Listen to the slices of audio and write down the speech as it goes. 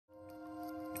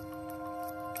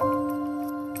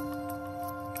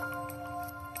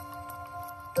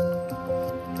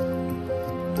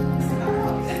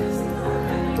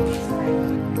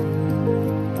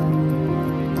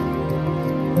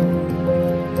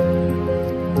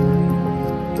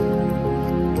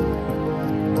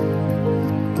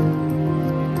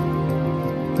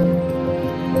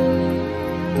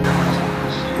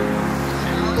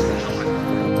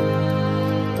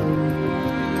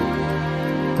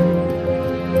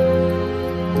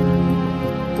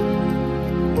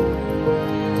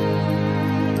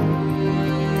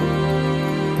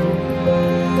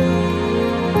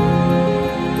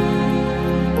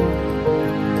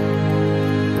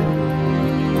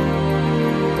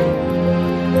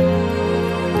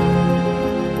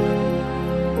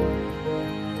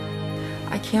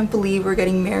I can't believe we're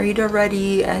getting married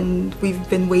already, and we've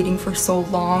been waiting for so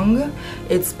long.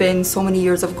 It's been so many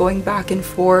years of going back and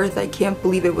forth. I can't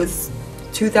believe it was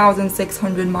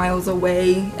 2,600 miles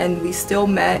away and we still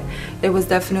met. It was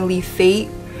definitely fate.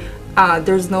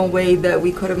 There's no way that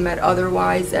we could have met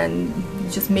otherwise, and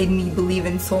it just made me believe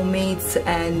in soulmates.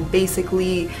 And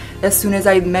basically, as soon as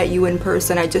I met you in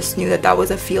person, I just knew that that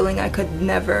was a feeling I could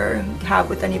never have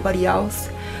with anybody else.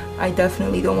 I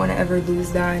definitely don't want to ever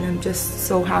lose that, and I'm just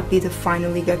so happy to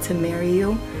finally get to marry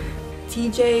you.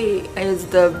 TJ is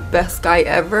the best guy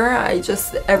ever.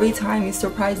 Every time he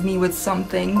surprises me with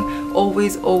something,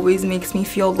 always makes me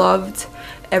feel loved.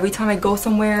 Every time I go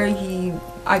somewhere,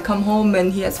 I come home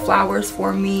and he has flowers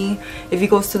for me. If he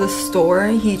goes to the store,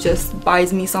 he just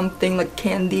buys me something like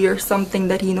candy or something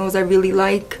that he knows I really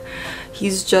like.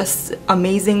 He's just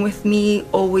amazing with me,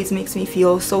 always makes me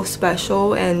feel so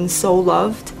special and so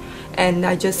loved. And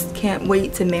I just can't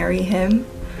wait to marry him.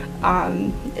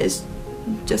 It's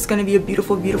just gonna be a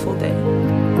beautiful, beautiful day.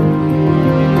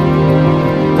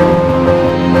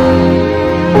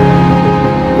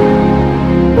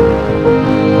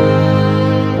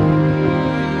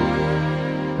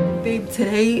 Babe,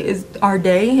 today is our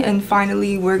day, and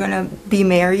finally we're gonna be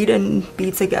married and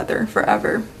be together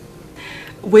forever.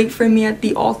 Wait for me at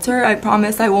the altar. I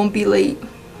promise I won't be late.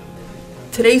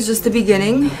 Today's just the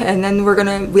beginning, and then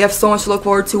we have so much to look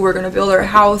forward to. We're gonna build our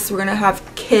house, we're gonna have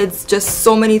kids, just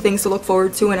so many things to look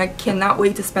forward to, and I cannot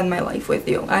wait to spend my life with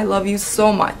you. I love you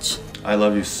so much. I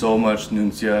love you so much,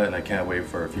 Nunzia, and I can't wait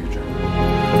for our future.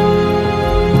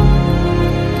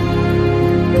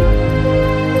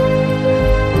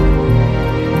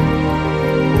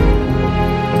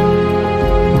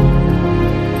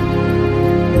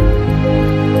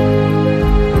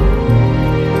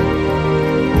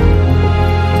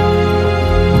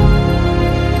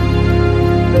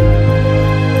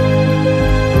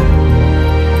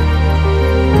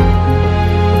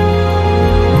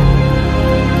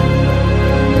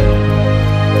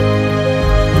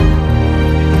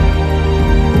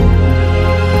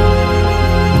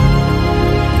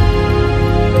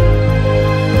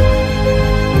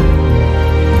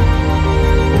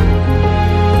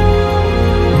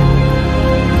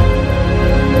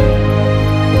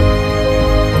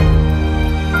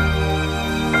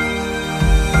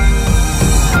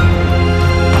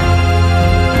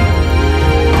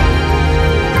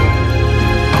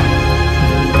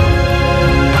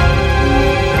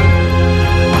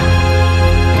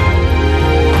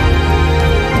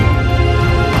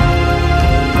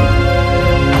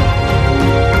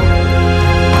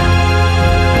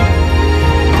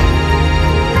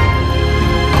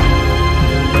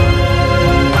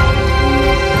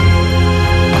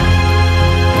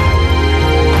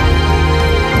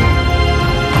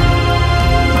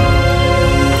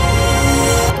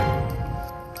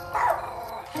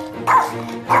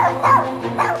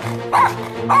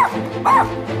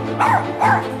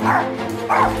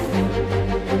 Arr!